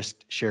shared risk,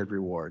 shared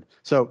reward.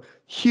 So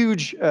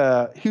huge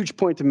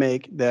point to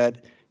make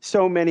that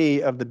so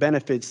many of the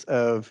benefits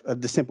of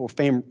the simple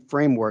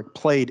framework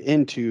played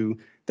into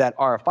that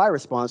RFI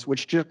response,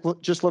 which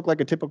just looked like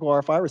a typical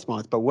RFI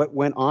response. But what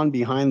went on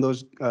behind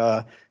those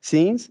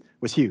scenes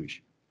was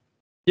huge.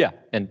 Yeah,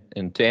 and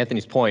to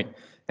Anthony's point,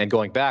 and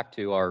going back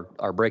to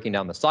our breaking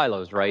down the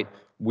silos, right?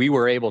 We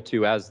were able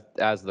to, as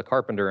the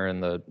carpenter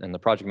and the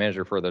project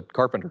manager for the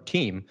carpenter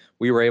team,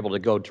 we were able to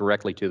go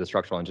directly to the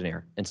structural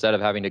engineer instead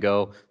of having to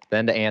go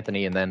then to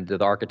Anthony and then to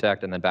the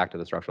architect and then back to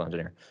the structural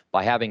engineer.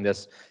 By having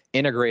this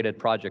integrated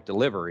project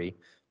delivery,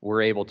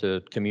 we're able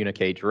to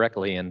communicate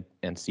directly and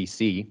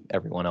CC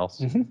everyone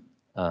else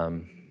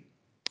on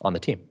the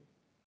team.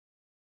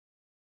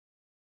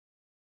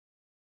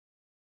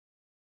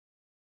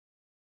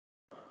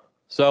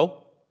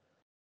 So,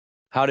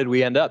 how did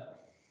we end up?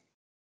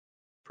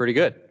 Pretty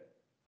good.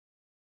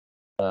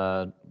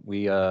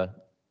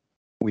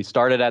 We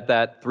started at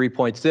that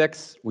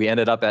 3.6. We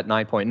ended up at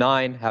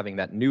 9.9, having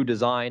that new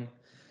design.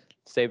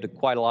 Saved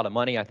quite a lot of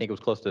money. I think it was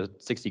close to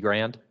 60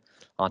 grand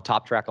on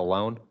Top Track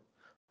alone,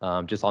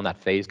 just on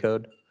that phase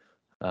code.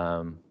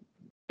 And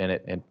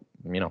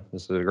you know,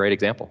 this is a great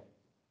example.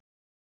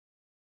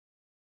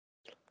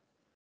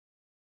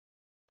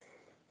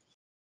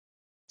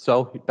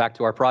 So back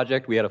to our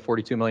project, we had a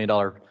 $42 million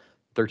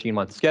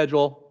 13-month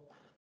schedule.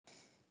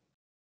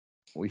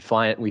 We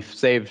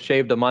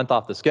shaved a month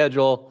off the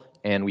schedule,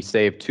 and we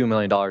saved $2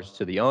 million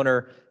to the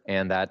owner,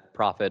 and that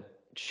profit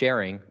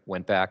sharing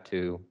went back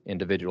to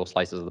individual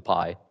slices of the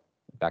pie,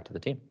 back to the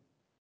team.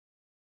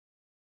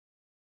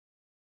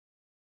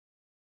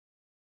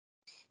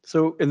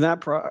 So in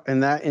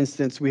that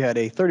instance, we had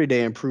a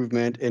 30-day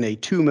improvement and a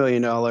 $2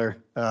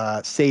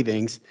 million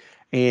savings.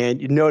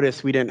 And you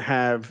notice we didn't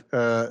have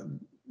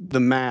the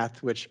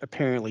math, which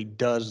apparently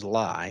does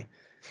lie,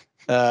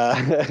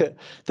 that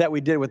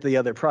we did with the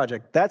other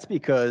project. That's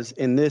because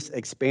in this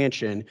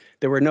expansion,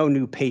 there were no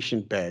new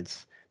patient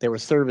beds. There were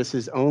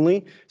services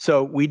only.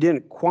 So we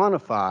didn't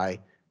quantify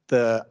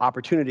the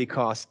opportunity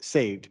costs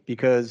saved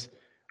because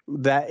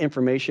that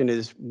information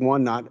is,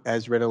 one, not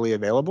as readily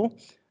available.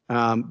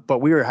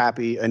 But we were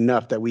happy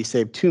enough that we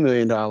saved $2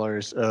 million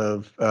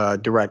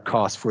of direct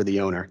costs for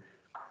the owner.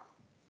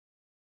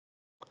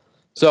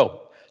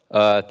 So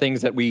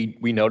things that we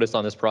noticed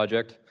on this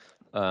project,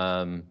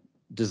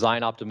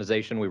 design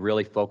optimization, we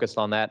really focused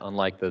on that,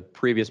 unlike the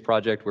previous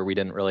project where we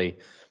didn't really,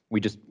 we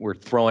just were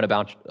throwing a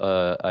bunch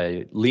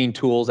lean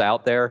tools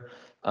out there,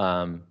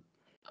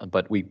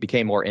 but we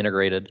became more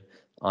integrated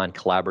on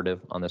collaborative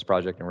on this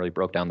project and really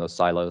broke down those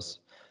silos.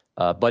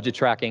 Budget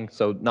tracking,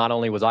 so not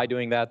only was I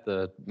doing that,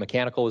 the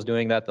mechanical was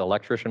doing that, the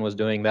electrician was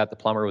doing that, the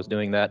plumber was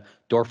doing that,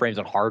 door frames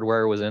and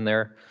hardware was in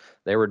there,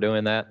 they were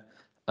doing that.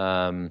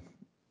 And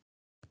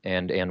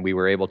we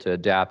were able to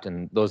adapt,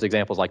 and those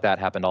examples like that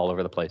happened all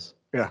over the place.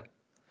 Yeah.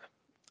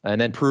 And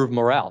then prove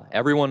morale.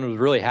 Everyone was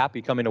really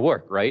happy coming to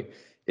work, right?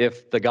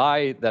 If the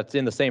guy that's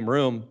in the same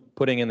room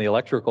putting in the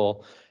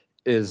electrical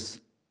is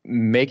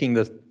making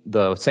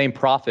the same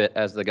profit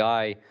as the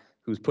guy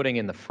who's putting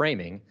in the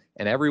framing,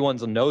 and everyone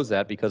knows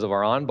that because of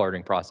our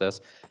onboarding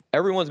process,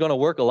 everyone's going to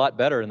work a lot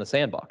better in the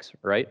sandbox,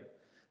 right?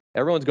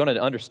 Everyone's going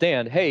to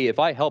understand, hey, if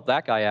I help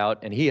that guy out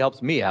and he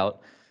helps me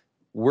out,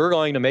 we're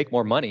going to make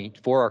more money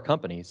for our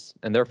companies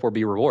and therefore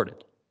be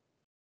rewarded.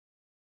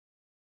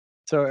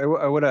 So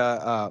I would,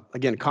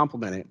 again,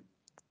 compliment it.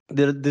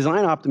 The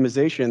design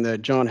optimization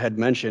that John had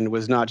mentioned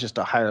was not just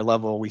a higher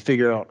level. We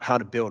figured out how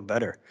to build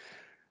better.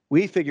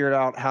 We figured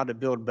out how to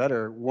build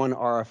better one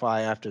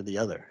RFI after the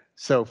other.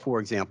 So for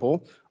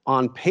example,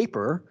 on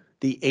paper,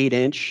 the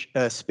 8-inch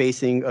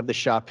spacing of the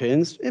shot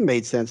pins, it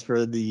made sense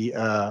for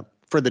the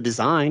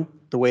design,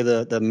 the way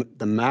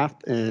the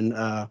math and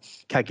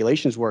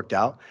calculations worked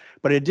out,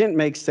 but it didn't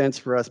make sense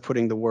for us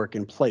putting the work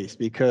in place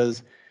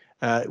because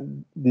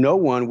no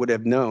one would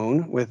have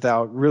known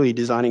without really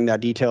designing that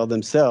detail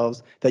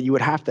themselves that you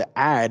would have to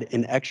add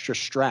an extra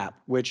strap,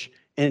 which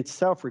in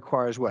itself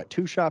requires what,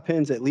 2 shot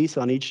pins at least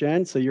on each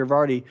end. So you've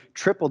already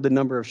tripled the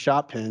number of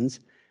shot pins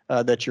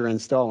that you're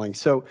installing.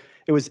 So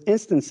it was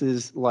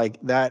instances like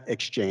that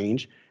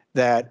exchange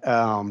that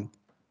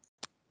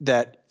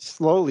that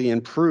slowly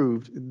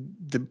improved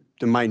the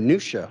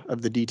minutia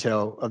of the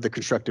detail of the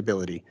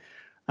constructability.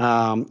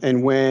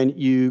 And when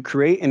you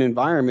create an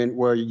environment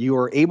where you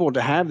are able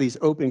to have these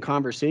open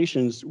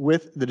conversations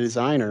with the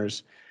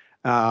designers,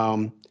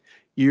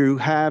 you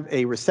have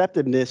a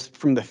receptiveness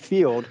from the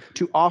field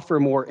to offer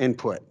more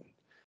input,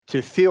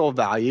 to feel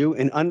value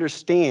and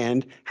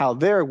understand how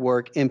their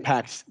work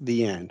impacts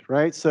the end,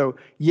 right? So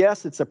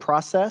yes, it's a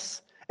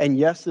process, and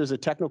yes, there's a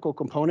technical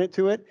component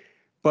to it,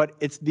 But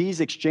it's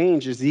these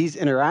exchanges, these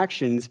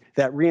interactions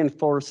that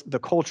reinforce the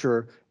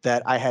culture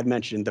that I had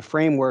mentioned, the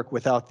framework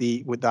without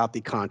the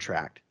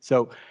contract.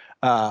 So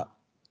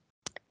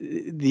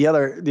the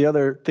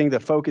other thing to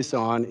focus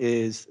on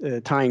is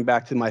tying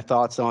back to my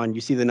thoughts on,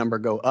 you see the number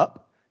go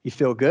up, you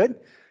feel good.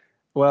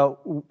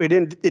 Well,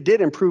 it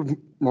did improve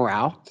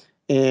morale,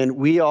 and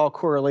we all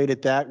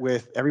correlated that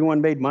with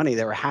everyone made money,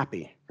 they were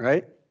happy,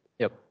 right?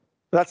 Yep.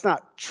 That's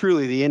not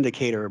truly the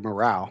indicator of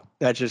morale.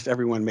 That's just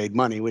everyone made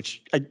money,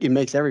 which it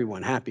makes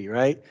everyone happy,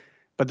 right?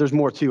 But there's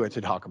more to it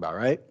to talk about,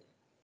 right?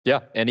 Yeah,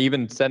 and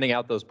even sending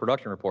out those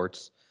production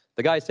reports,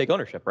 the guys take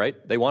ownership, right?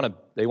 They want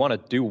to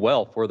do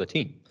well for the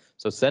team.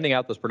 So sending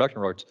out those production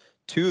reports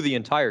to the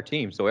entire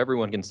team so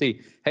everyone can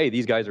see, hey,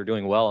 these guys are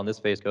doing well in this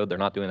phase code, they're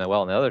not doing that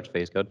well in the other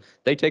phase code.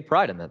 They take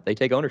pride in that. They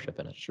take ownership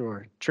in it.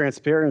 Sure.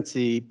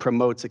 Transparency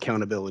promotes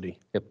accountability.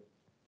 Yep.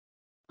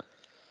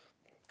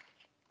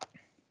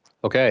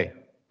 Okay,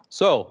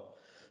 so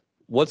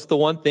what's the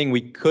one thing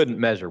we couldn't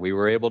measure? We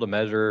were able to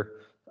measure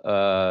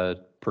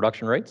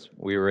production rates.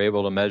 We were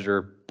able to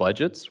measure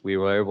budgets. We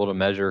were able to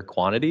measure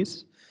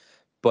quantities.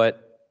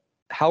 But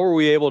how are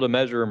we able to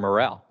measure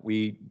morale?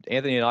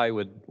 Anthony and I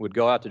would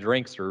go out to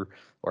drinks or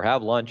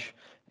have lunch,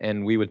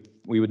 and we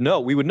would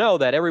know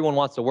that everyone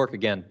wants to work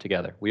again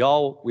together. We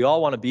all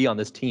want to be on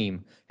this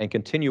team and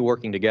continue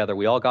working together.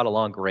 We all got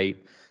along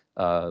great.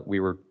 We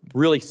were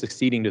really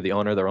succeeding to the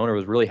owner. Their owner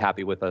was really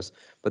happy with us,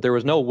 but there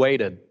was no way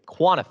to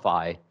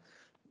quantify,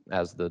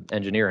 as the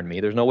engineer in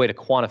me, there's no way to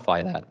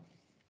quantify that.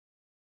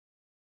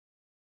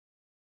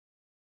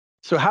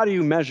 So how do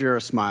you measure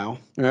a smile,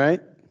 all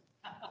right?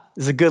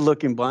 It's a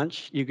good-looking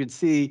bunch. You could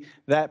see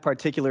that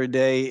particular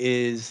day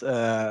is,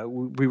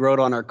 we wrote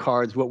on our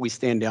cards what we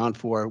stand down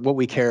for, what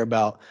we care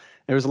about.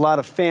 There's a lot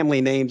of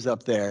family names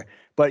up there,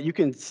 but you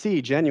can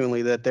see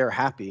genuinely that they're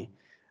happy.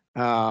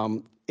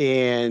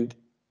 And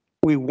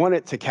we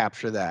wanted to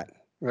capture that,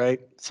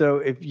 right? So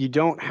if you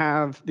don't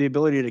have the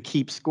ability to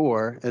keep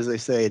score, as they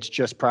say, it's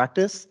just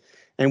practice.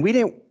 And we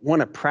didn't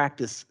want to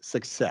practice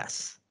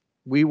success.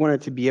 We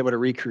wanted to be able to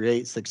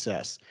recreate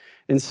success.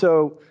 And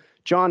so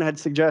John had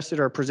suggested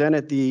or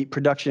presented the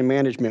production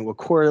management, what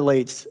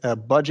correlates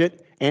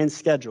budget and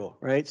schedule,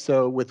 right?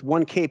 So with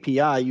one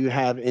KPI, you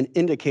have an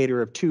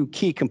indicator of two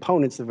key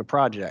components of a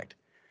project.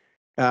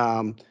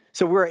 So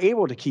we're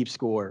able to keep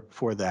score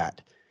for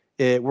that.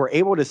 We're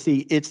able to see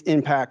its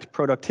impact,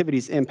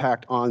 productivity's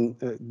impact on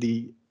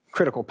the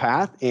critical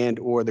path and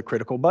or the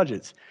critical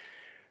budgets.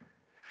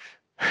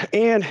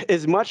 And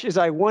as much as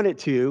I wanted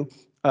to,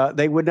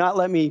 they would not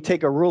let me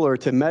take a ruler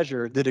to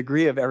measure the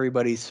degree of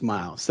everybody's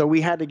smile. So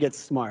we had to get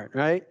smart,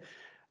 right?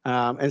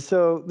 And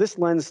so this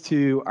lends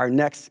to our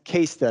next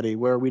case study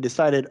where we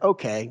decided,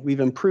 okay, we've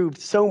improved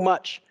so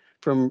much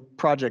from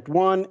project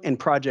 1 and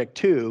project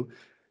 2.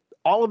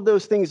 All of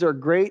those things are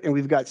great, and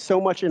we've got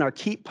so much in our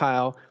keep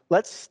pile.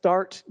 Let's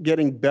start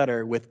getting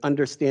better with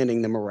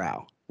understanding the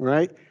morale,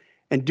 right?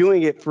 And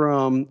doing it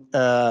from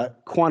a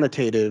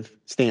quantitative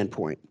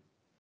standpoint.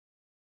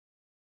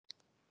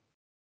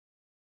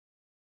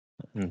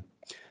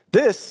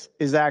 This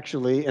is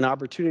actually an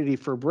opportunity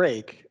for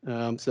break.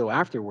 So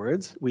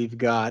afterwards, we've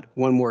got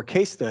one more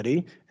case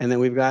study, and then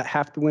we've got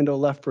half the window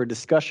left for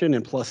discussion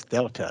and plus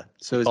delta.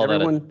 So is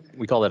everyone?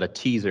 We call that a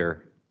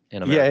teaser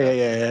in America.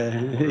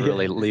 Yeah. We're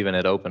really leaving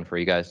it open for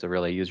you guys to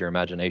really use your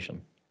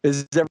imagination.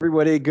 Is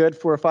everybody good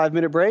for a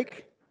 5-minute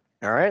break?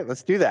 All right,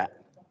 let's do that.